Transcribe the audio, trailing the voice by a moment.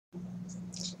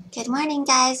Good morning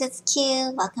guys, it's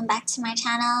Kieu. Welcome back to my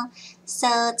channel.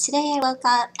 So today I woke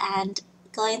up and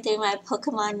going through my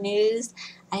Pokemon news,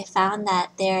 I found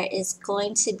that there is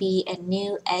going to be a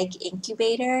new egg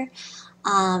incubator.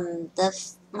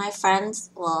 My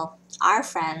friends, well, our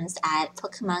friends at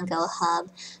Pokemon Go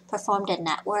Hub performed a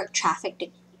network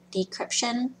traffic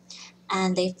decryption,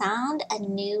 and they found a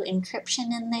new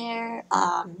encryption in there,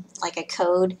 like a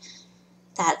code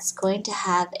that's going to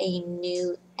have a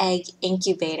new egg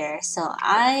incubator. So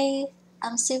I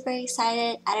am super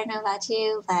excited. I don't know about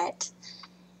you, but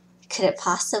could it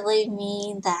possibly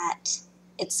mean that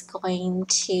it's going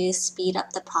to speed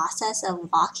up the process of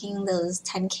walking those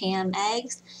 10 km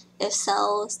eggs? If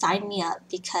so, sign me up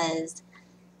because,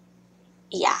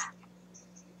 yeah.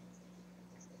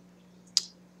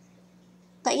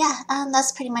 But yeah,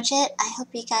 that's pretty much it. I hope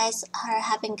you guys are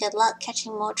having good luck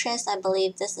catching Moltres. I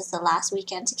believe this is the last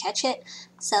weekend to catch it.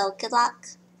 So good luck.